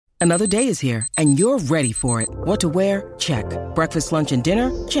Another day is here, and you're ready for it. What to wear? Check. Breakfast, lunch, and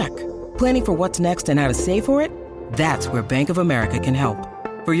dinner? Check. Planning for what's next and how to save for it? That's where Bank of America can help.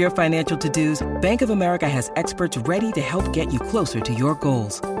 For your financial to-dos, Bank of America has experts ready to help get you closer to your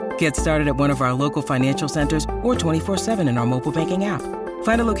goals. Get started at one of our local financial centers or 24/7 in our mobile banking app.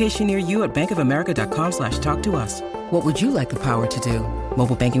 Find a location near you at bankofamerica.com/talktous. What would you like the power to do?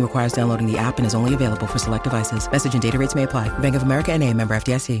 Mobile banking requires downloading the app and is only available for select devices. Message and data rates may apply. Bank of America N.A., member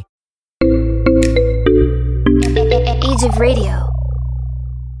FDIC. Age of Radio.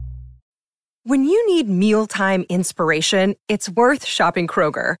 When you need mealtime inspiration, it's worth shopping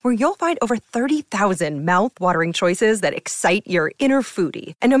Kroger, where you'll find over 30,000 mouth-watering choices that excite your inner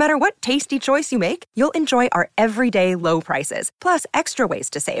foodie. And no matter what tasty choice you make, you'll enjoy our everyday low prices, plus extra ways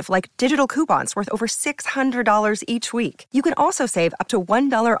to save, like digital coupons worth over $600 each week. You can also save up to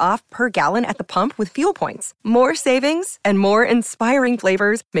 $1 off per gallon at the pump with fuel points. More savings and more inspiring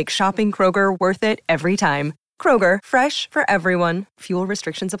flavors make shopping Kroger worth it every time. Kroger, fresh for everyone. Fuel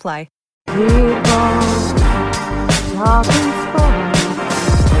restrictions apply. Because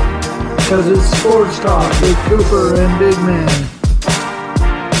it's Sports Talk with Cooper and Big Man.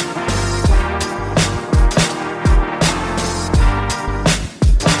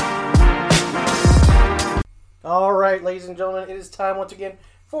 All right, ladies and gentlemen, it is time once again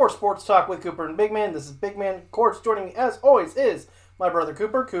for Sports Talk with Cooper and Big Man. This is Big Man. Of course, joining me as always is my brother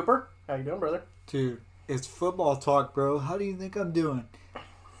Cooper. Cooper, how you doing, brother? Dude, it's football talk, bro. How do you think I'm doing?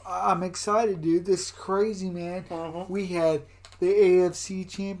 I'm excited, dude. This is crazy, man. Mm-hmm. We had the AFC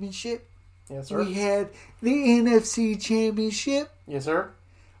Championship. Yes, sir. We had the NFC Championship. Yes, sir.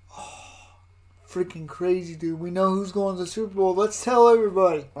 Oh, freaking crazy, dude. We know who's going to the Super Bowl. Let's tell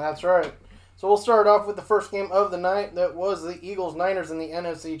everybody. That's right. So we'll start off with the first game of the night. That was the Eagles-Niners in the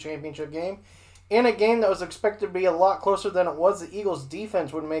NFC Championship game. In a game that was expected to be a lot closer than it was, the Eagles'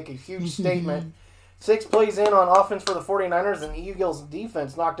 defense would make a huge statement. 6 plays in on offense for the 49ers, and the Eagles'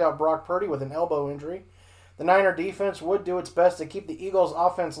 defense knocked out Brock Purdy with an elbow injury. The Niner defense would do its best to keep the Eagles'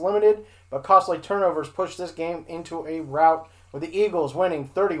 offense limited, but costly turnovers pushed this game into a rout, with the Eagles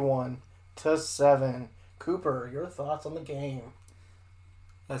winning 31-7. Cooper, your thoughts on the game?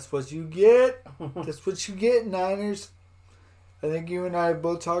 That's what you get. That's what you get, Niners. I think you and I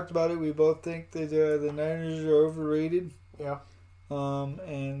both talked about it. We both think that the Niners are overrated. Yeah.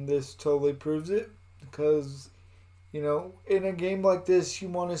 And this totally proves it. Because, you know, in a game like this, you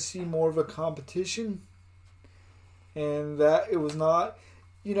want to see more of a competition. And that it was not.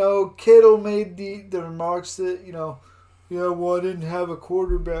 You know, Kittle made the remarks that, well, I didn't have a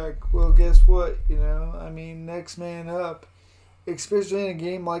quarterback. Well, guess what? I mean, next man up. Especially in a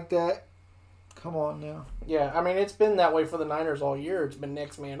game like that. Come on now. Yeah, I mean, it's been that way for the Niners all year. It's been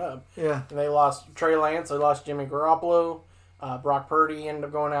next man up. Yeah. And they lost Trey Lance. They lost Jimmy Garoppolo. Brock Purdy ended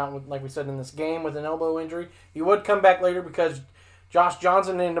up going out, with, like we said, in this game with an elbow injury. He would come back later because Josh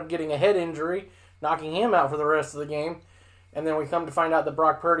Johnson ended up getting a head injury, knocking him out for the rest of the game. And then we come to find out that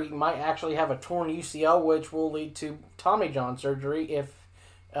Brock Purdy might actually have a torn UCL, which will lead to Tommy John surgery if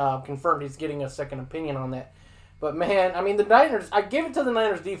confirmed. He's getting a second opinion on that. But, man, I mean, the Niners, I give it to the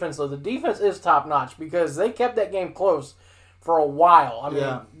Niners defense, though. The defense is top-notch because they kept that game close for a while. I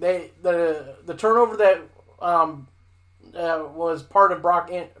mean, the turnover that was part of Brock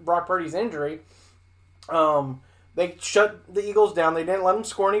Purdy's injury, they shut the Eagles down. They didn't let them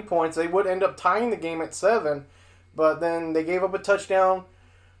score any points. They would end up tying the game at 7, but then they gave up a touchdown.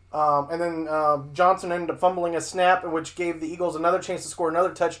 And then Johnson ended up fumbling a snap, which gave the Eagles another chance to score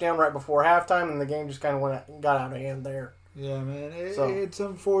another touchdown right before halftime, and the game just kind of got out of hand there. Yeah, man. It's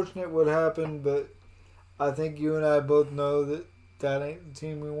unfortunate what happened, but I think you and I both know that ain't the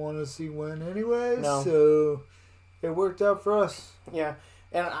team we want to see win anyway, so it worked out for us. Yeah,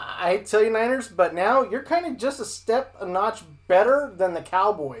 and I hate to tell you, Niners, but now you're kind of just a notch better than the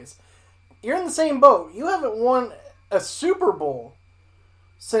Cowboys. You're in the same boat. You haven't won a Super Bowl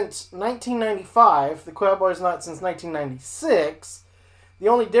since 1995. The Cowboys not since 1996. The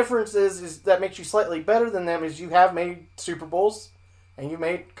only difference is that makes you slightly better than them is you have made Super Bowls and you've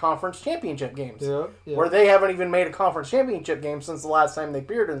made conference championship games. Yeah. Where they haven't even made a conference championship game since the last time they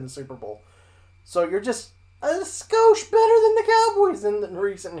appeared in the Super Bowl. So you're just a skosh better than the Cowboys in the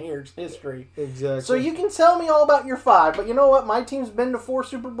recent history. Exactly. So you can tell me all about your 5, but you know what? My team's been to 4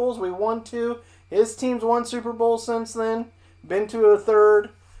 Super Bowls. We won 2. His team's won Super Bowls since then. Been to a 3rd.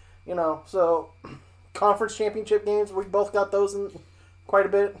 So conference championship games, we both got those in quite a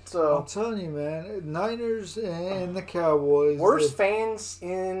bit. So I'm telling you, man, Niners and the Cowboys. Worst fans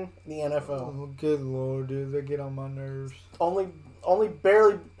in the NFL. Oh, good Lord, dude. They get on my nerves. Only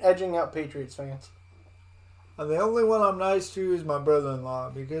barely edging out Patriots fans. The only one I'm nice to is my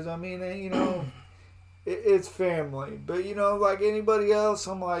brother-in-law because, I mean, it's family. But, like anybody else,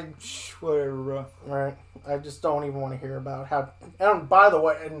 I'm like, whatever, bro. Right. I just don't even want to hear about how... And by the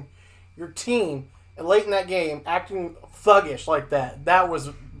way, and your team, late in that game, acting thuggish like that. That was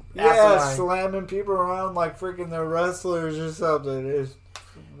asinine. Slamming people around like freaking they're wrestlers or something.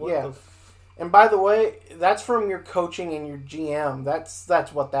 And by the way, that's from your coaching and your GM.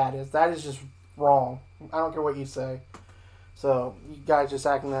 That's what that is. That is just wrong. I don't care what you say. So, you guys just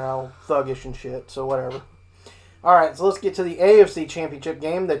acting all thuggish and shit, so whatever. Alright, so let's get to the AFC Championship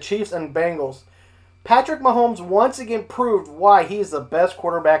game, the Chiefs and Bengals. Patrick Mahomes once again proved why he is the best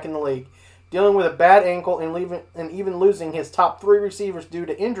quarterback in the league. Dealing with a bad ankle and even losing his top 3 receivers due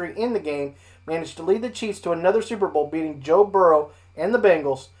to injury in the game, managed to lead the Chiefs to another Super Bowl, beating Joe Burrow and the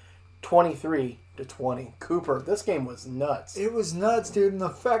Bengals 23-20. Cooper, this game was nuts. It was nuts, dude. And the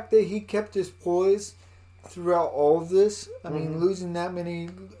fact that he kept his poise throughout all of this, I mean, losing that many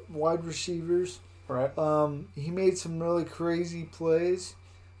wide receivers. Right. He made some really crazy plays.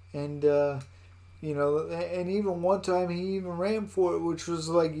 And, and even one time he even ran for it, which was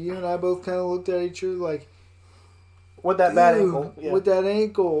like you and I both kind of looked at each other like, with that bad ankle. Yeah. With that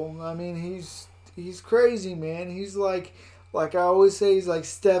ankle. I mean, he's crazy, man. He's like I always say, he's like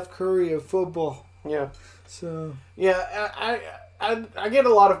Steph Curry of football. Yeah. So. Yeah, I get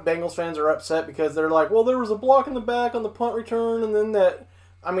a lot of Bengals fans are upset because they're like, well, there was a block in the back on the punt return, and then that.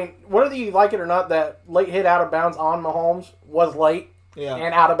 I mean, whether you like it or not, that late hit out of bounds on Mahomes was late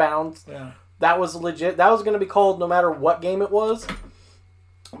and out of bounds. Yeah. That was legit. That was going to be called no matter what game it was.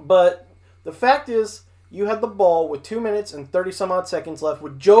 But the fact is, you had the ball with 2 minutes and 30-some-odd seconds left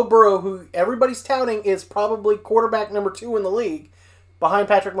with Joe Burrow, who everybody's touting is probably quarterback number 2 in the league, behind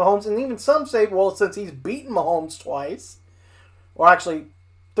Patrick Mahomes. And even some say, well, since he's beaten Mahomes twice, or actually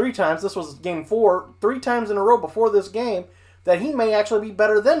 3 times, this was game 4, 3 times in a row before this game, that he may actually be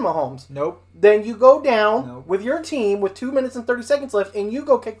better than Mahomes. Nope. Then you go down with your team with 2 minutes and 30 seconds left, and you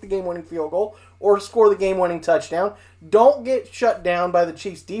go kick the game-winning field goal or score the game-winning touchdown. Don't get shut down by the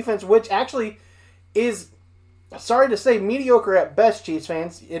Chiefs' defense, which actually is, sorry to say, mediocre at best, Chiefs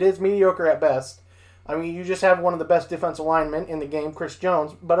fans. It is mediocre at best. I mean, you just have one of the best defensive linemen in the game, Chris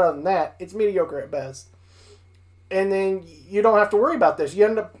Jones, but other than that, it's mediocre at best. And then you don't have to worry about this. You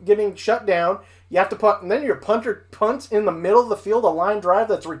end up getting shut down. You have to punt, and then your punter punts in the middle of the field, a line drive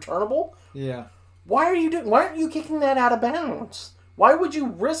that's returnable. Yeah. Why aren't you kicking that out of bounds? Why would you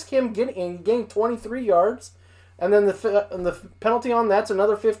risk him getting 23 yards, and then the penalty on that's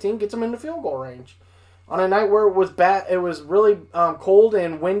another 15 gets him into field goal range on a night where it was bad? It was really cold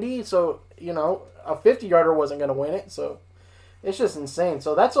and windy, so a 50-yarder wasn't going to win it. So it's just insane.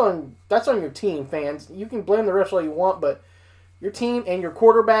 So that's on your team, fans. You can blame the refs all you want, but your team and your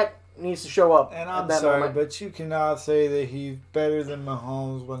quarterback needs to show up. And I'm sorry, but you cannot say that he's better than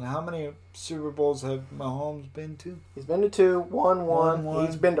Mahomes. When how many Super Bowls have Mahomes been to? He's been to 2, won 1.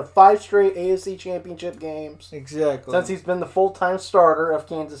 He's been to 5 straight AFC Championship games. Exactly. Since he's been the full-time starter of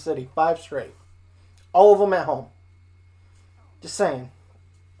Kansas City. 5 straight. All of them at home. Just saying.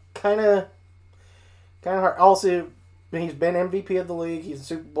 Kind of hard. Also, he's been MVP of the league. He's a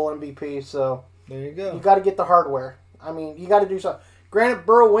Super Bowl MVP, so there you go. You got to get the hardware. I mean, you got to do something. Granted,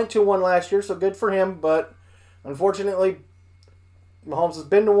 Burrow went to 1 last year, so good for him, but unfortunately, Mahomes has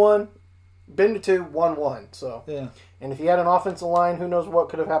been to 1, been to 2, won 1. So, yeah. And if he had an offensive line, who knows what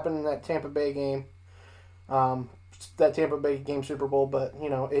could have happened in that Tampa Bay game, Super Bowl, but,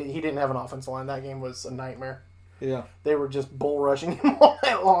 he didn't have an offensive line. That game was a nightmare. Yeah. They were just bull rushing him all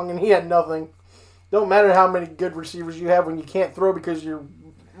night long, and he had nothing. Don't matter how many good receivers you have when you can't throw because you're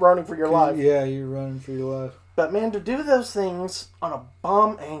running for your life. Yeah, you're running for your life. But, man, to do those things on a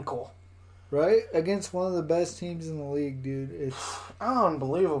bum ankle. Right? Against one of the best teams in the league, dude. It's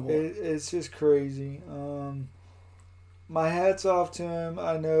unbelievable. It's just crazy. My hat's off to him.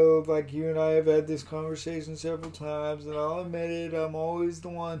 I know, like, you and I have had this conversation several times, and I'll admit it, I'm always the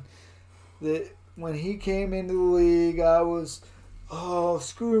one that when he came into the league, I was,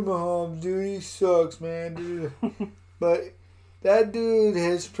 screw Mahomes, dude. He sucks, man, dude. But that dude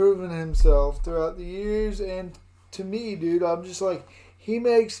has proven himself throughout the years, and to me, dude, I'm just like, he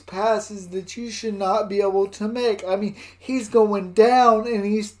makes passes that you should not be able to make. I mean, he's going down and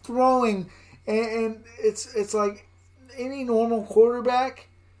he's throwing, and it's like any normal quarterback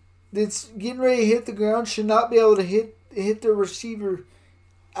that's getting ready to hit the ground should not be able to hit the receiver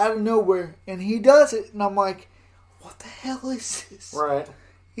out of nowhere, and he does it, and I'm like, what the hell is this? Right.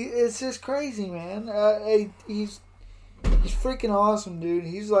 It's just crazy, man. He's freaking awesome, dude.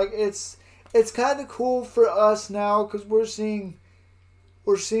 He's like, it's kind of cool for us now because we're seeing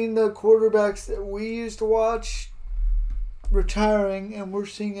we're seeing the quarterbacks that we used to watch retiring, and we're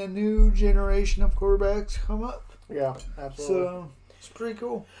seeing a new generation of quarterbacks come up. Yeah, absolutely. So it's pretty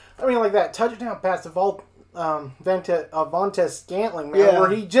cool. I mean, like that touchdown pass to Vontez Scantling, man, where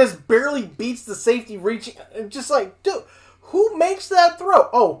he just barely beats the safety reaching. Just like, dude, who makes that throw?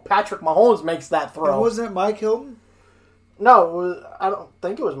 Oh, Patrick Mahomes makes that throw. And wasn't it Mike Hilton? No, I don't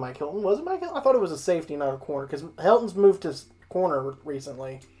think it was Mike Hilton. Was it Mike Hilton? I thought it was a safety, not a corner, because Hilton's moved to corner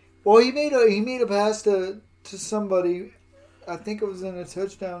recently. Well, he made a pass to somebody. I think it was in a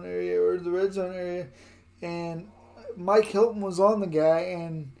touchdown area or the red zone area, and Mike Hilton was on the guy,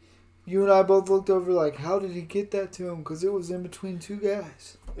 and you and I both looked over like, how did he get that to him? Because it was in between two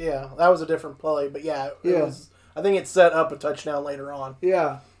guys. Yeah, that was a different play, but it was. I think it set up a touchdown later on.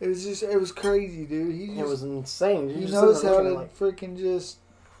 Yeah, it was crazy, dude. It was insane. He knows how to freaking just.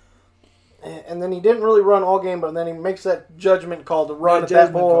 And then he didn't really run all game, but then he makes that judgment call to run at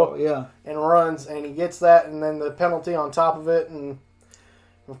that ball, and runs, and he gets that, and then the penalty on top of it, and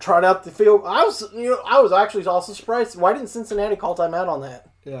tried out the field. I was actually also surprised. Why didn't Cincinnati call timeout on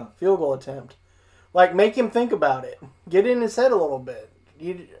that? Yeah, field goal attempt. Like, make him think about it. Get in his head a little bit.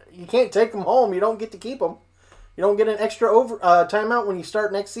 You can't take him home. You don't get to keep him. You don't get an extra timeout when you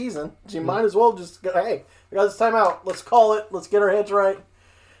start next season. So you might as well just go, hey, we got this timeout. Let's call it. Let's get our heads right.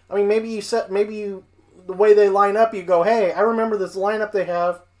 I mean, the way they line up, you go, hey, I remember this lineup they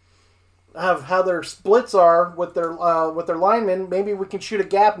have how their splits are with their linemen. Maybe we can shoot a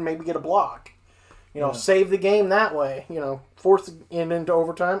gap and maybe get a block. Save the game that way. Force it into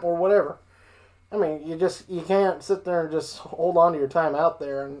overtime or whatever. I mean, you can't sit there and just hold on to your time out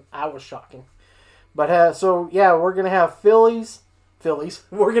there, and that was shocking. But we're gonna have Phillies.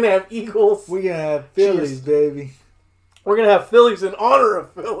 We're gonna have Eagles. We're gonna have Phillies, baby. We're going to have Phillies in honor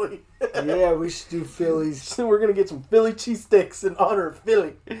of Philly. Yeah, we should do Phillies. So we're going to get some Philly cheesesteaks in honor of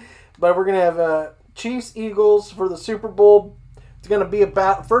Philly. But we're going to have Chiefs Eagles for the Super Bowl. It's going to be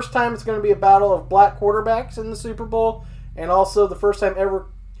first time it's going to be a battle of black quarterbacks in the Super Bowl, and also the first time ever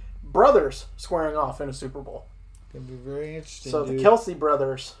brothers squaring off in a Super Bowl. It's going to be very interesting. So the Kelsey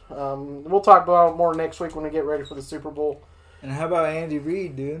brothers. We'll talk about more next week when we get ready for the Super Bowl. And how about Andy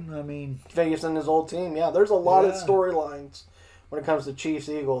Reid, dude? I mean, Vegas and his old team. Yeah, there's a lot of storylines when it comes to Chiefs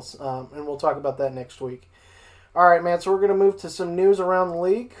Eagles, and we'll talk about that next week. All right, man. So we're going to move to some news around the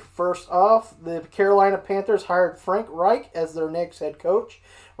league. First off, the Carolina Panthers hired Frank Reich as their next head coach.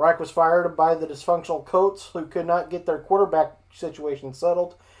 Reich was fired by the dysfunctional Colts, who could not get their quarterback situation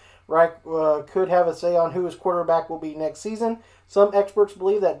settled. Reich could have a say on who his quarterback will be next season. Some experts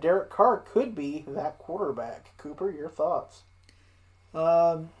believe that Derek Carr could be that quarterback. Cooper, your thoughts?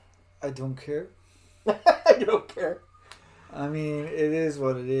 I don't care. You don't care. I mean, it is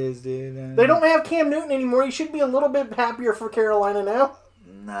what it is, dude. They don't have Cam Newton anymore. You should be a little bit happier for Carolina now.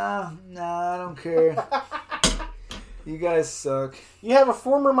 Nah, I don't care. You guys suck. You have a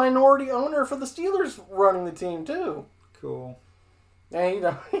former minority owner for the Steelers running the team, too. Cool.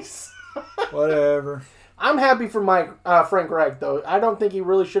 Yeah, Whatever. I'm happy for Frank Reich, though. I don't think he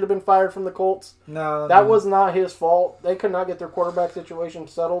really should have been fired from the Colts. No. That was not his fault. They could not get their quarterback situation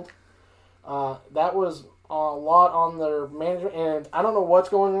settled. That was a lot on their management. And I don't know what's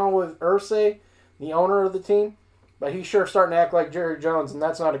going on with Irsay, the owner of the team, but he's sure starting to act like Jerry Jones, and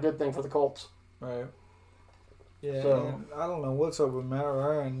that's not a good thing for the Colts. Right. Yeah, so, I don't know what's up with Matt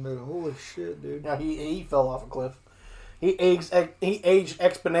Ryan, but holy shit, dude. Yeah, he fell off a cliff. He aged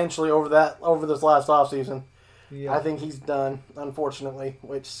exponentially over this last offseason. Yeah. I think he's done, unfortunately,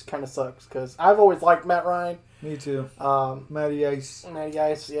 which kind of sucks because I've always liked Matt Ryan. Me too. Matty Ice. Matty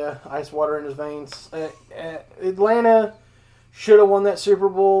Ice, yeah. Ice water in his veins. Atlanta should have won that Super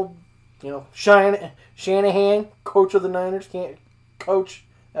Bowl. Shanahan, coach of the Niners, can't coach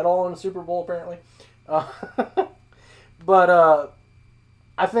at all in the Super Bowl apparently. But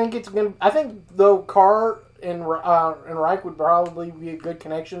I think though Carr and Reich would probably be a good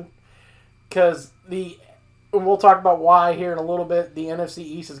connection because we'll talk about why here in a little bit. The NFC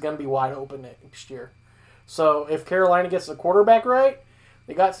East is going to be wide open next year. So if Carolina gets the quarterback right,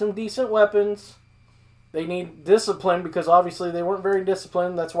 they got some decent weapons. They need discipline because obviously they weren't very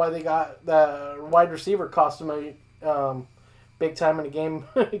disciplined. That's why they got the wide receiver cost them big time in a game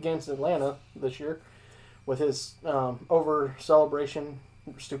against Atlanta this year with his over celebration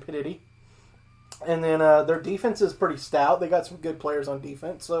stupidity. And then their defense is pretty stout. They got some good players on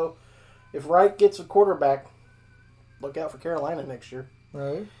defense. So if Reich gets a quarterback, look out for Carolina next year.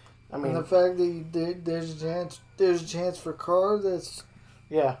 Right. I mean, and the fact that there's a chance for Carr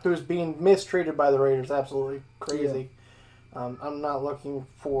who's being mistreated by the Raiders, absolutely crazy. Yeah. I'm not looking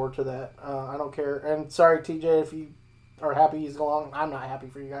forward to that. I don't care. And sorry, TJ, if you are happy he's gone. I'm not happy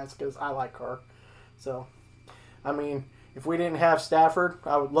for you guys because I like Carr. So, I mean, if we didn't have Stafford,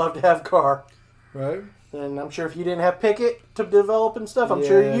 I would love to have Carr. Right. And I'm sure if you didn't have Pickett to develop and stuff, I'm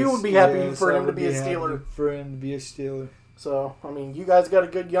sure you would be happy for him to be a Steeler. For him to be a Steeler. So, I mean, you guys got a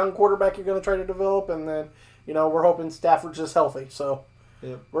good young quarterback you're going to try to develop, and then, we're hoping Stafford's just healthy. So,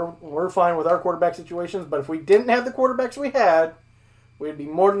 yep. we're fine with our quarterback situations, but if we didn't have the quarterbacks we had, we'd be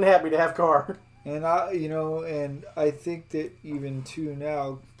more than happy to have Carr. And I think that even too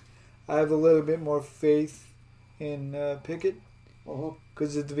now, I have a little bit more faith in Pickett.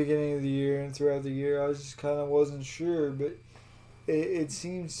 Because at the beginning of the year and throughout the year, I was just kind of wasn't sure, but it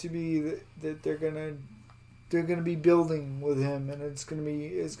seems to be that they're gonna be building with him, and it's gonna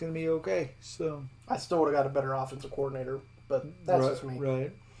be okay. So I still would have got a better offensive coordinator, but that's just me.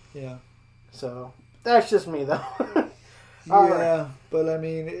 Right? Yeah. So that's just me, though. Yeah, but I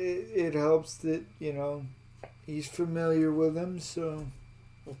mean, it helps that he's familiar with him, so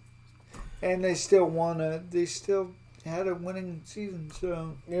and they still had a winning season,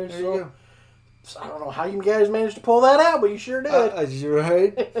 so there you go. I don't know how you guys managed to pull that out, but you sure did. You're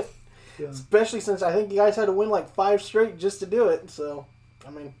right. Yeah. Especially since I think you guys had to win like 5 straight just to do it. So, I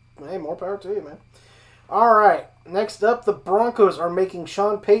mean, hey, more power to you, man. All right, next up, the Broncos are making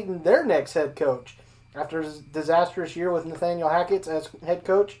Sean Payton their next head coach. After his disastrous year with Nathaniel Hackett as head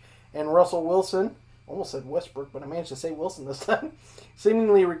coach and Russell Wilson, almost said Westbrook, but I managed to say Wilson this time,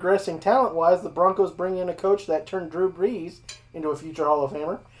 seemingly regressing talent-wise, the Broncos bring in a coach that turned Drew Brees into a future Hall of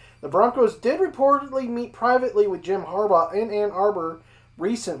Famer. The Broncos did reportedly meet privately with Jim Harbaugh in Ann Arbor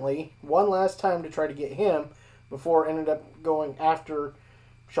recently, one last time to try to get him, before ended up going after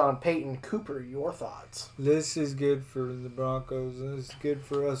Sean Payton. Cooper, your thoughts? This is good for the Broncos. This is good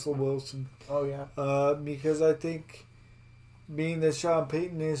for Russell Wilson. Oh, yeah. Because I think being that Sean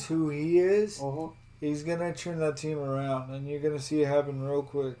Payton is who he is, he's going to turn that team around, and you're going to see it happen real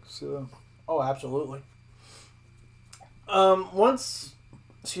quick. So, oh, absolutely. Once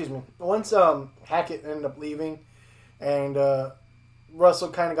Hackett ended up leaving, and Russell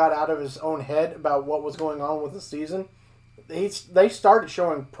kind of got out of his own head about what was going on with the season, they started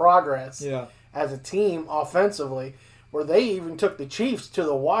showing progress as a team offensively, where they even took the Chiefs to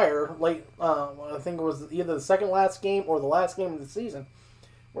the wire late. I think it was either the second last game or the last game of the season,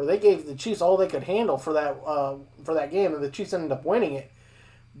 where they gave the Chiefs all they could handle for that game, and the Chiefs ended up winning it.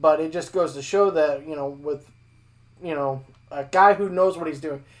 But it just goes to show that with a guy who knows what he's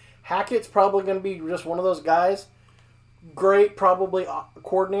doing, Hackett's probably going to be just one of those guys. Great, probably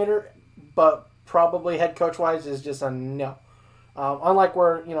coordinator, but probably head coach wise is just a no. Unlike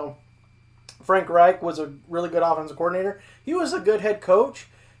where Frank Reich was a really good offensive coordinator, he was a good head coach.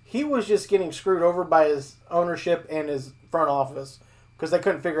 He was just getting screwed over by his ownership and his front office because they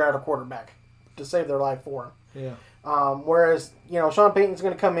couldn't figure out a quarterback to save their life for him. Yeah. Whereas Sean Payton's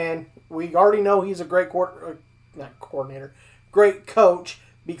going to come in. We already know he's a great great coach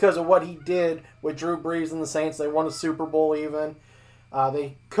because of what he did with Drew Brees and the Saints. They won a Super Bowl even.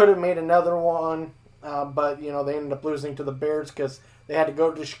 They could have made another one, but they ended up losing to the Bears because they had to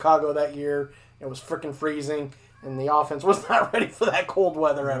go to Chicago that year. It was freaking freezing, and the offense was not ready for that cold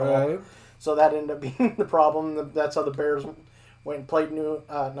weather at all. So that ended up being the problem. That's how the Bears went and played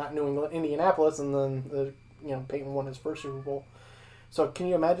not New England, Indianapolis, and then Peyton won his first Super Bowl. So can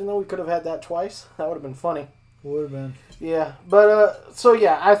you imagine though we could have had that twice? That would have been funny. Would have been. Yeah, but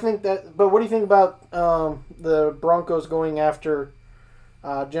I think that. But what do you think about the Broncos going after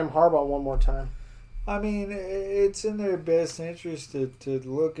Jim Harbaugh one more time? I mean, it's in their best interest to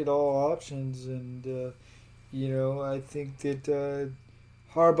look at all options, and I think that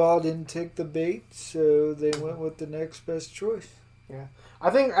Harbaugh didn't take the bait, so they went with the next best choice. Yeah,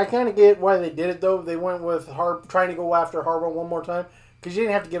 I think I kind of get why they did it though. They went with trying to go after Harbaugh one more time because you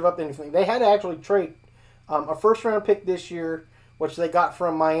didn't have to give up anything. They had to actually trade a first-round pick this year, which they got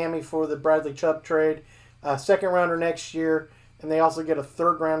from Miami for the Bradley Chubb trade, a second-rounder next year, and they also get a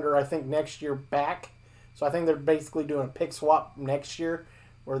third-rounder, I think, next year back. So I think they're basically doing a pick swap next year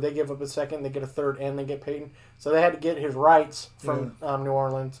where they give up a second, they get a third, and they get Peyton. So they had to get his rights from New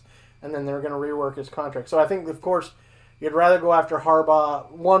Orleans, and then they're going to rework his contract. So I think, of course, you'd rather go after Harbaugh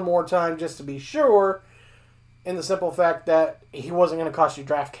one more time just to be sure, in the simple fact that he wasn't going to cost you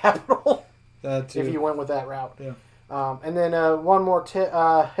draft capital. If you went with that route. Yeah. And then one more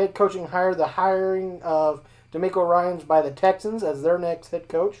head coaching hire, the hiring of DeMeco Ryans by the Texans as their next head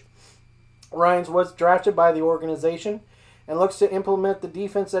coach. Ryans was drafted by the organization and looks to implement the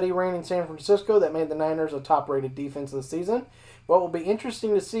defense that he ran in San Francisco that made the Niners a top-rated defense this season. What will be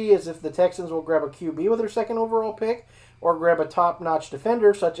interesting to see is if the Texans will grab a QB with their second overall pick or grab a top-notch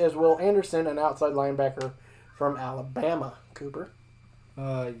defender such as Will Anderson, an outside linebacker from Alabama. Cooper.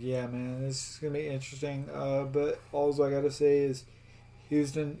 Yeah, man, this is gonna be interesting. But all I gotta say is,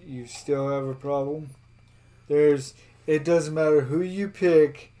 Houston, you still have a problem. It doesn't matter who you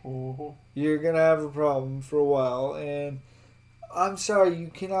pick, you're gonna have a problem for a while. And I'm sorry, you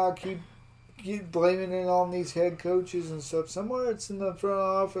cannot keep blaming it on these head coaches and stuff. Somewhere it's in the front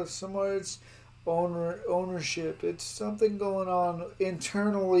office, somewhere it's ownership. It's something going on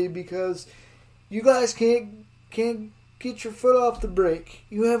internally because you guys can't get your foot off the brake.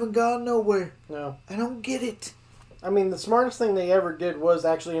 You haven't gone nowhere. No. I don't get it. I mean, the smartest thing they ever did was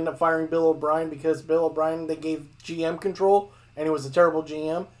actually end up firing Bill O'Brien, because Bill O'Brien, they gave GM control, and he was a terrible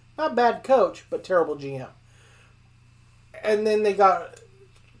GM. Not bad coach, but terrible GM. And then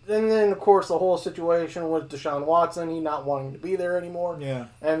of course, the whole situation with Deshaun Watson, he not wanting to be there anymore. Yeah.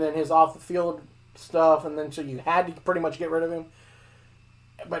 And then his off-the-field stuff, and then so you had to pretty much get rid of him.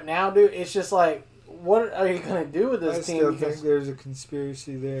 But now, dude, it's just like, what are you going to do with this team? I still think there's a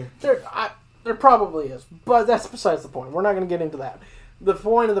conspiracy there. There probably is, but that's besides the point. We're not going to get into that. The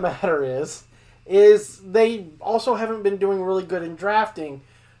point of the matter is they also haven't been doing really good in drafting.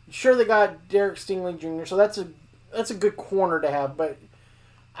 Sure, they got Derek Stingley Jr., so that's a good corner to have, but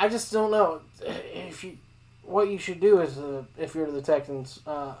I just don't know what you should do is if you're the Texans.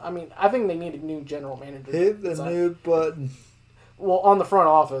 I think they need a new general manager. Hit the new button. Well, on the front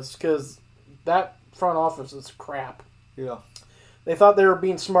office, because that front office is crap. Yeah. They thought they were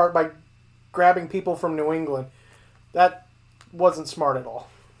being smart by grabbing people from New England. That wasn't smart at all.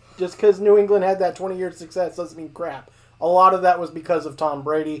 Just because New England had that 20-year success doesn't mean crap. A lot of that was because of Tom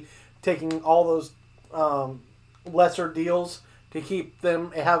Brady taking all those lesser deals to keep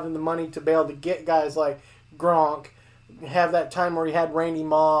them having the money to be able to get guys like Gronk, have that time where he had Randy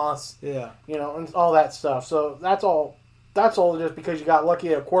Moss, and all that stuff. So that's all just because you got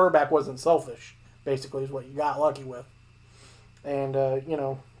lucky a quarterback wasn't selfish, basically, is what you got lucky with. And,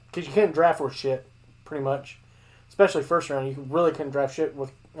 because you couldn't draft worth shit, pretty much. Especially first round. You really couldn't draft shit with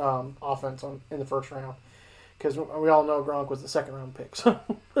offense in the first round. Because we all know Gronk was the second round pick. So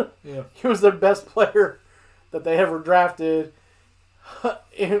yeah. He was their best player that they ever drafted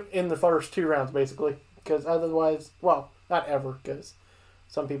in the first 2 rounds, basically. Because otherwise, well, not ever, because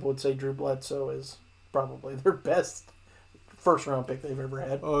some people would say Drew Bledsoe is probably their best first round pick they've ever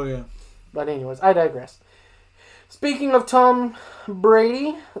had. Oh, yeah. But anyways, I digress. Speaking of Tom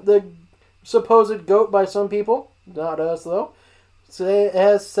Brady, the supposed GOAT by some people, not us though,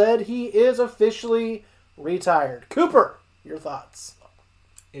 has said he is officially retired. Cooper, your thoughts?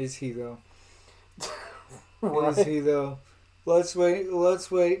 Is he though? Right. Is he though? Let's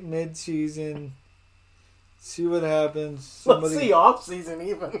wait mid-season. See what happens. Let's see off-season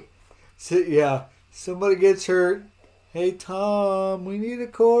even. Yeah. Somebody gets hurt. Hey, Tom, we need a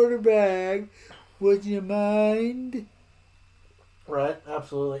quarterback. Would you mind? Right,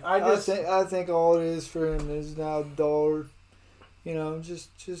 absolutely. I think all it is for him is now dollar.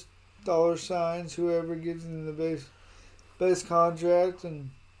 Just dollar signs. Whoever gives him the best contract and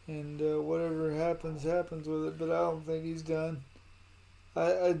whatever happens with it. But I don't think he's done.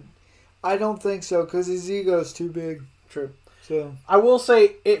 I don't think so because his ego's too big. True. So I will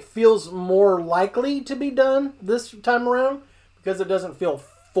say it feels more likely to be done this time around because it doesn't feel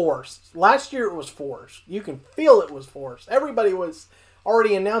forced. Last year it was forced. You can feel it was forced. Everybody was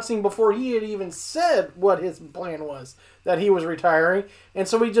already announcing before he had even said what his plan was, that he was retiring. And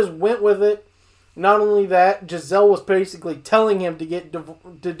so he just went with it. Not only that, Giselle was basically telling him to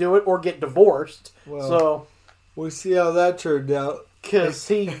do it or get divorced. Well, so we'll see how that turned out. Because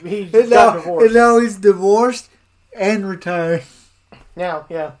he got divorced. And now he's divorced and retired. Now,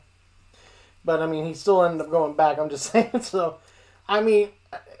 yeah. But, he still ended up going back. I'm just saying. So, and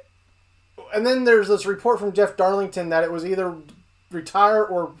then there's this report from Jeff Darlington that it was either retire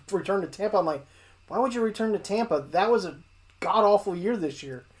or return to Tampa. I'm like, why would you return to Tampa? That was a god-awful year this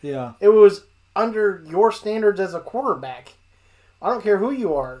year. Yeah. It was under your standards as a quarterback. I don't care who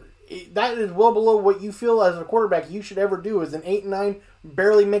you are. That is well below what you feel as a quarterback you should ever do, is an 8-9,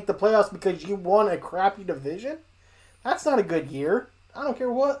 barely make the playoffs because you won a crappy division. That's not a good year. I don't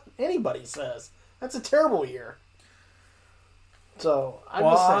care what anybody says. That's a terrible year. So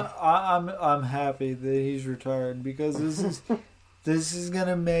I'm happy that he's retired because this is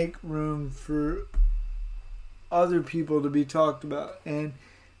gonna make room for other people to be talked about and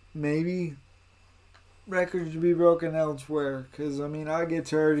maybe records to be broken elsewhere. Because I get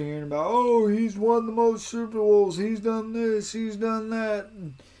tired of hearing about he's won the most Super Bowls, he's done this, he's done that.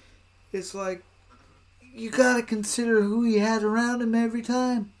 And it's like you gotta consider who he had around him every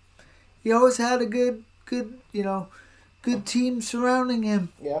time. He always had a good team surrounding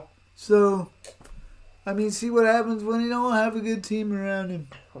him. Yeah. So, I mean, see what happens when you don't have a good team around him.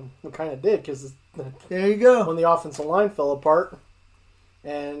 We kind of did because There you go. when the offensive line fell apart,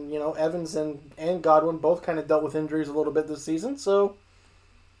 and Evans and Godwin both kind of dealt with injuries a little bit this season. So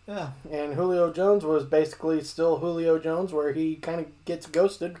Yeah. and Julio Jones was basically still Julio Jones, where he kind of gets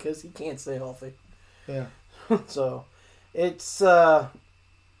ghosted because he can't stay healthy. Yeah. So it's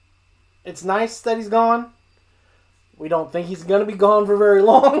nice that he's gone. We don't think he's going to be gone for very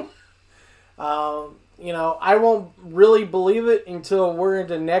long. I won't really believe it until we're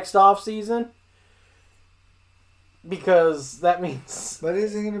into next off season, because that means But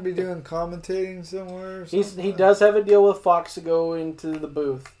is he going to be doing commentating somewhere? Or something? he does have a deal with Fox to go into the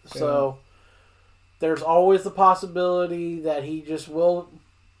booth. So there's always the possibility that he just will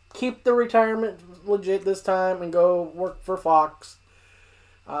keep the retirement legit this time and go work for Fox.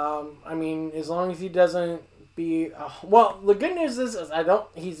 As long as he doesn't be... the good news is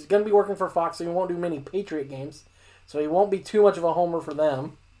he's going to be working for Fox, so he won't do many Patriot games. So he won't be too much of a homer for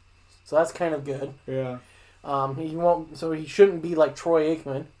them. So that's kind of good. Yeah. He shouldn't be like Troy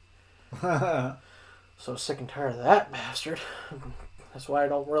Aikman. So sick and tired of that bastard. That's why I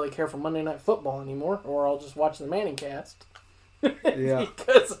don't really care for Monday Night Football anymore, or I'll just watch the Manning cast. Yeah.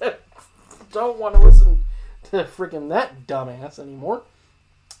 Because I don't want to listen to freaking that dumbass anymore.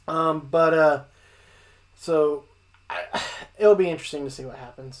 It'll be interesting to see what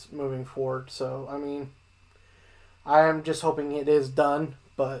happens moving forward. So, I am just hoping it is done.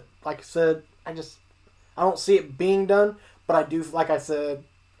 But, like I said, I don't see it being done. But I do, like I said,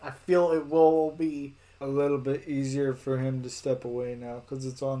 I feel it will be a little bit easier for him to step away now because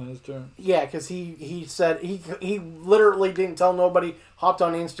it's on his turn. Yeah, because he said he literally didn't tell nobody, hopped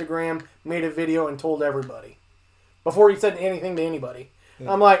on Instagram, made a video, and told everybody before he said anything to anybody.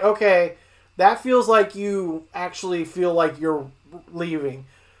 Yeah. I'm like, okay, that feels like you actually feel like you're leaving.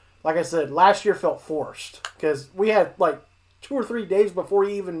 Like I said, last year felt forced because we had like 2 or 3 days before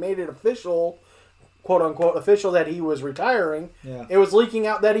he even made it official, quote unquote official, that he was retiring. Yeah. It was leaking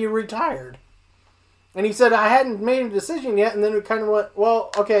out that he retired. And he said, I hadn't made a decision yet. And then we kind of went,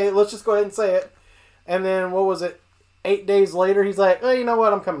 well, okay, let's just go ahead and say it. And then, 8 days later, he's like, oh, you know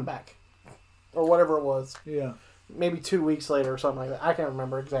what, I'm coming back. Or whatever it was. Yeah. Maybe 2 weeks later or something like that. I can't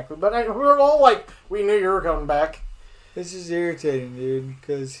remember exactly. But we were all like, we knew you were coming back. This is irritating, dude,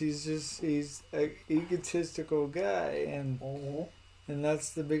 because he's an egotistical guy. And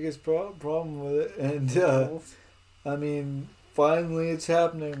that's the biggest problem with it. And, finally it's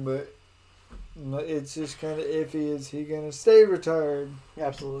happening, but... it's just kind of iffy. Is he going to stay retired?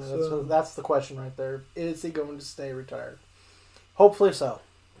 Absolutely. So, that's the question right there. Is he going to stay retired? Hopefully so.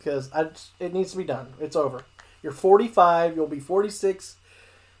 Because it needs to be done. It's over. You're 45. You'll be 46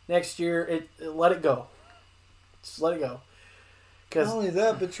 next year. Let it go. Just let it go. Not only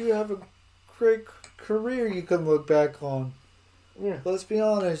that, but you have a great career you can look back on. Yeah. Let's be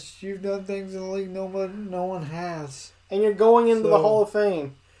honest. You've done things in the league no one has. And you're going into the Hall of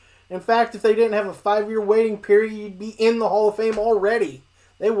Fame. In fact, if they didn't have a 5-year waiting period, you'd be in the Hall of Fame already.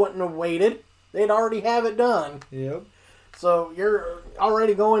 They wouldn't have waited. They'd already have it done. Yep. So you're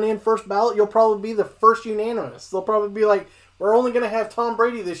already going in first ballot. You'll probably be the first unanimous. They'll probably be like, we're only going to have Tom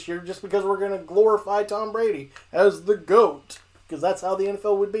Brady this year just because we're going to glorify Tom Brady as the GOAT. Because that's how the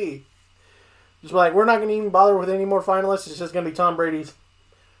NFL would be. Just like, we're not going to even bother with any more finalists. It's just going to be Tom Brady's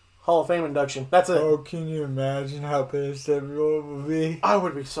Hall of Fame induction. That's it. Oh, can you imagine how pissed everyone would be? I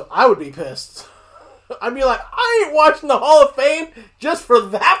would be pissed. I'd be like, I ain't watching the Hall of Fame just for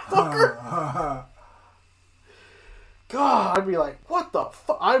that fucker. God, I'd be like, what the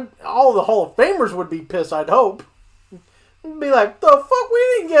fuck? All the Hall of Famers would be pissed, I'd hope. I'd be like, the fuck? We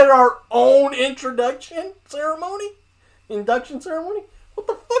didn't get our own induction ceremony? What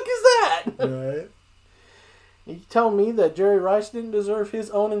the fuck is that? Right. You tell me that Jerry Rice didn't deserve his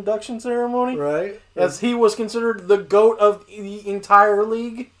own induction ceremony? Right. As he was considered the GOAT of the entire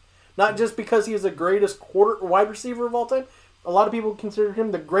league. Not just because he is the greatest wide receiver of all time. A lot of people consider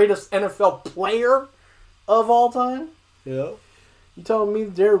him the greatest NFL player of all time. Yep. You telling me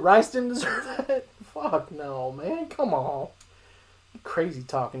Jerry Rice didn't deserve that? Fuck no, man. Come on. You're crazy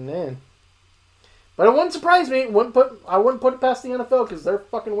talking then. But it wouldn't surprise me. I wouldn't put it past the NFL because they're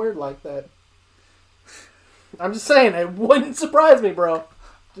fucking weird like that. I'm just saying, it wouldn't surprise me, bro.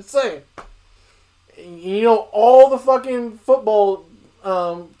 Just saying. All the fucking football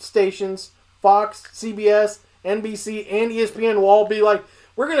stations, Fox, CBS, NBC, and ESPN will all be like,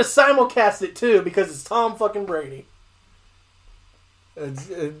 we're going to simulcast it too because it's Tom fucking Brady.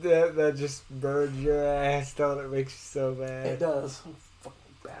 That just burns your ass, don't it? Makes you so mad. It does.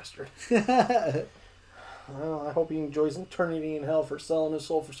 Fucking bastard. Well, I hope he enjoys eternity in hell for selling his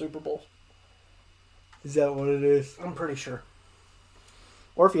soul for Super Bowls. Is that what it is? I'm pretty sure.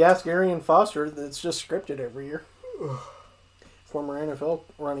 Or if you ask Arian Foster, it's just scripted every year. Former NFL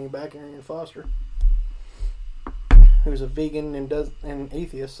running back Arian Foster, who's a vegan and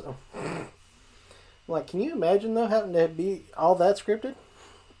atheist. So, like, can you imagine though having to be all that scripted?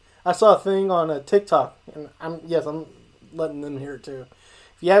 I saw a thing on a TikTok, and I'm letting them hear it too.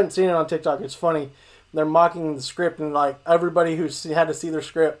 If you haven't seen it on TikTok, it's funny. They're mocking the script, and like everybody who's had to see their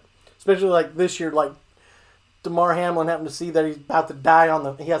script, especially like this year, like DeMar Hamlin happened to see that he's about to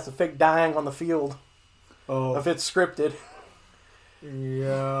die he has to fake dying on the field. Oh, If it's scripted.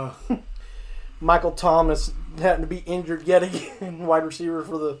 yeah. Michael Thomas happened to be injured yet again, wide receiver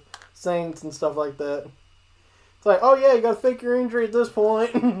for the Saints and stuff like that. It's like, oh yeah, you got to fake your injury at this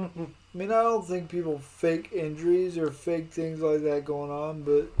point. I mean, I don't think people fake injuries or fake things like that going on,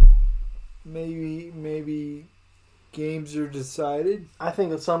 but maybe games are decided. I think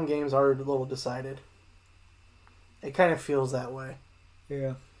that some games are a little decided. It kind of feels that way.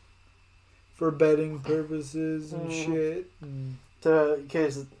 Yeah. For betting purposes and shit. And,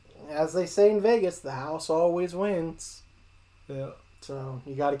 Because, as they say in Vegas, the house always wins. yeah. So,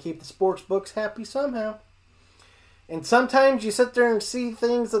 you got to keep the sports books happy somehow. And sometimes you sit there and see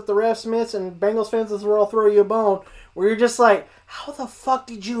things that the refs miss, and Bengals fans will all throw you a bone, where you're just like, how the fuck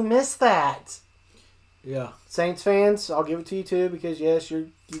did you miss that? Yeah. Saints fans, I'll give it to you too, because yes,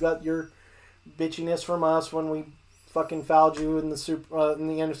 you got your bitchiness from us when we fucking fouled you in the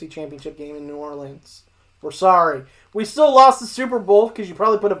NFC Championship game in New Orleans. We're sorry. We still lost the Super Bowl because you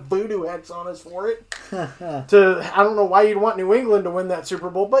probably put a voodoo hex on us for it. I don't know why you'd want New England to win that Super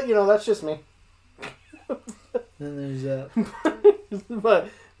Bowl, but that's just me. Then there's that. But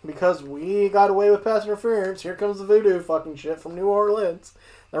because we got away with pass interference, here comes the voodoo fucking shit from New Orleans.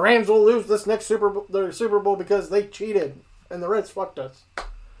 The Rams will lose this next Super Bowl because they cheated and the Reds fucked us.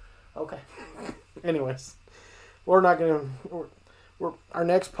 Okay. Anyways, we're not gonna. Our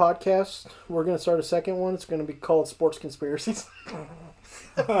next podcast, we're gonna start a second one. It's gonna be called Sports Conspiracies.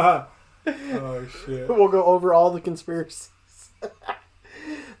 Oh shit. We'll go over all the conspiracies.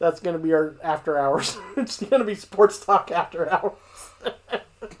 That's going to be our after hours. It's going to be sports talk after hours.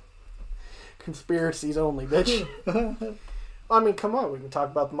 Conspiracies only, bitch. I mean, come on. We can talk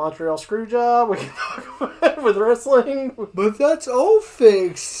about the Montreal Screwjob. We can talk about it with wrestling. But that's all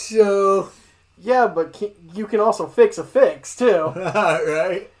fixed, so... Yeah, but you can also fix a fix, too.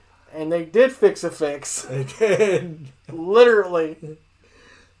 Right? And they did fix a fix. They did. Literally.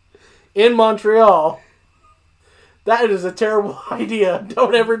 In Montreal. That is a terrible idea.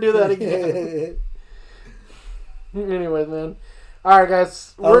 Don't ever do that again. Anyways, man. All right,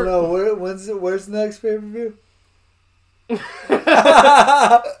 guys. I don't know. Where's the next pay-per-view? It's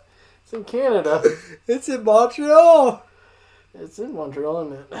in Canada. It's in Montreal. It's in Montreal,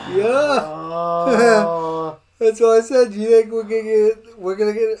 isn't it? Yeah. That's what I said. Do you think we're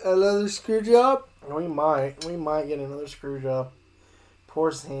gonna get another screw job? We might get another screw job.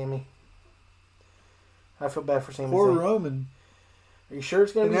 Poor Sammy. I feel bad for Sammy. Poor Roman. Are you sure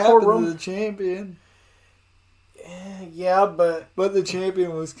it's going to It be poor happened Roman? to the champion. Yeah, but the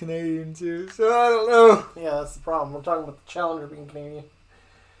champion was Canadian too, so I don't know. Yeah, that's the problem. We're talking about the challenger being Canadian.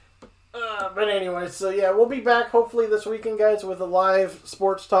 But anyway, so yeah, we'll be back hopefully this weekend, guys, with a live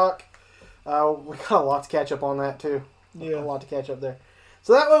sports talk. We got a lot to catch up on that too. Yeah, a lot to catch up there.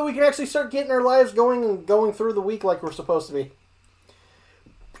 So that way we can actually start getting our lives going and going through the week like we're supposed to be.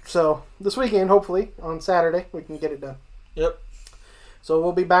 So this weekend, hopefully on Saturday, we can get it done. Yep. So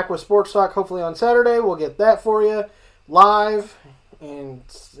we'll be back with sports talk hopefully on Saturday. We'll get that for you live and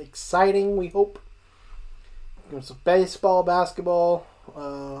exciting. We hope. Some baseball, basketball.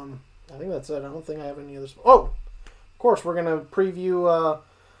 I think that's it. I don't think I have any others. Oh, of course, we're gonna preview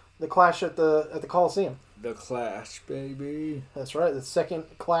the Clash at the Coliseum. The Clash, baby. That's right. The second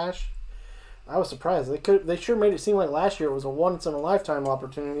Clash. I was surprised. They sure made it seem like last year it was a once in a lifetime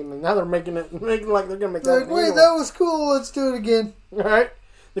opportunity. I mean, now they're making like they're gonna make that. Wait, that was cool. Let's do it again. All right.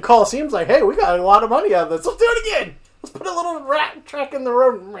 The Coliseum's like, hey, we got a lot of money out of this. Let's do it again. Let's put a little rat track in the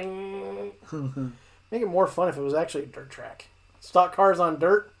road. Make it more fun if it was actually a dirt track. Stock cars on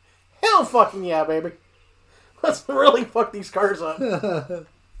dirt. Hell fucking yeah, baby. Let's really fuck these cars up.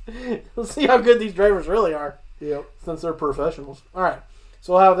 Let's see how good these drivers really are. Yep. Since they're professionals. All right.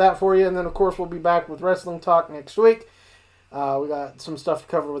 So we'll have that for you. And then, of course, we'll be back with wrestling talk next week. We got some stuff to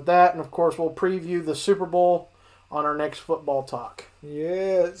cover with that. And, of course, we'll preview the Super Bowl on our next football talk.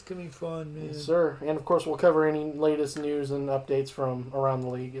 Yeah, it's going to be fun, man. Yes, sir. And, of course, we'll cover any latest news and updates from around the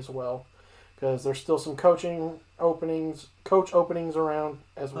league as well. Because there's still some coach openings around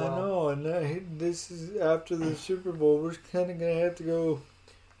as well. I know, and this is after the Super Bowl. We're kind of going to have to go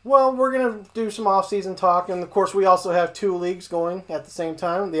Well, we're going to do some off-season talk, and of course we also have 2 leagues going at the same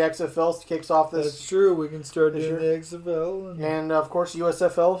time. The XFL kicks off this. That's true. We can start doing the XFL. And of course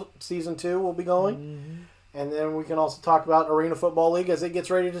USFL Season 2 will be going. Mm-hmm. And then we can also talk about Arena Football League as it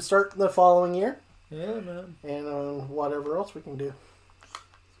gets ready to start the following year. Yeah, man. And whatever else we can do.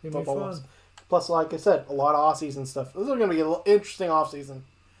 It's going to be fun. Plus, like I said, a lot of off-season stuff. This is going to be an interesting off-season.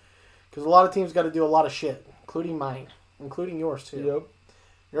 Because a lot of teams got to do a lot of shit, including mine. Including yours, too. Yep.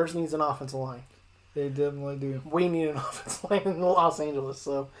 Yours needs an offensive line. They definitely do. We need an offensive line in Los Angeles,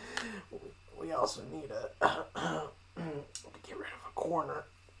 so we also need to get rid of a corner.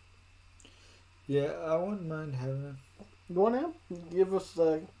 Yeah, I wouldn't mind having him. You want him? Give us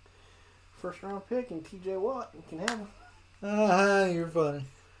the first-round pick and T.J. Watt. You can have him. You're funny.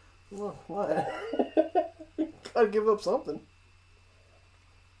 Well, what? Gotta give up something.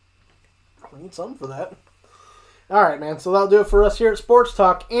 We need something for that. All right, man. So that'll do it for us here at Sports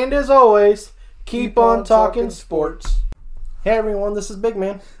Talk. And as always, keep on talking sports. Hey, everyone. This is Big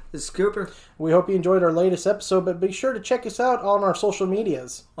Man. This is Cooper. We hope you enjoyed our latest episode, but be sure to check us out on our social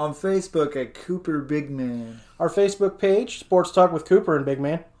medias. On Facebook at Cooper Big Man. Our Facebook page, Sports Talk with Cooper and Big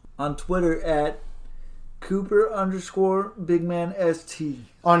Man. On Twitter at Cooper_Big Man ST.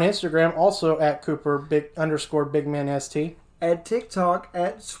 On Instagram, also at Cooper_Big Man ST. At TikTok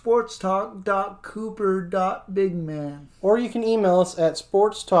at sportstalk.cooper.bigman. Or you can email us at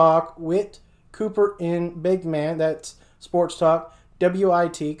sportstalk with Cooper in Big Man. That's sportstalk,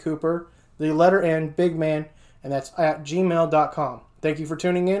 WIT Cooper, the letter N, Big Man, and that's at gmail.com. Thank you for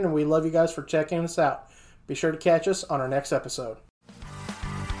tuning in, and we love you guys for checking us out. Be sure to catch us on our next episode.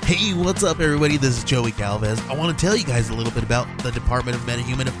 Hey, what's up, everybody? This is Joey Galvez. I want to tell you guys a little bit about the Department of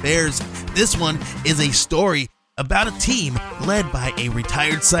Metahuman Affairs. This one is a story about a team led by a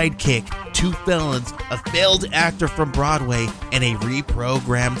retired sidekick, 2 felons, a failed actor from Broadway, and a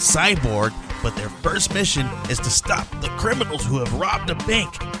reprogrammed cyborg. But their first mission is to stop the criminals who have robbed a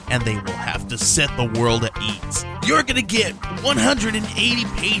bank, and they will have to set the world at ease. You're going to get 180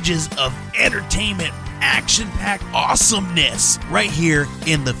 pages of entertainment, action-packed awesomeness right here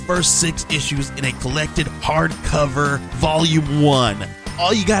in the first 6 issues in a collected hardcover Volume 1.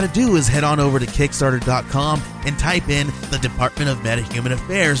 All you got to do is head on over to Kickstarter.com and type in the Department of Metahuman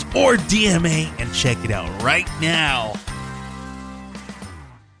Affairs or DMA and check it out right now.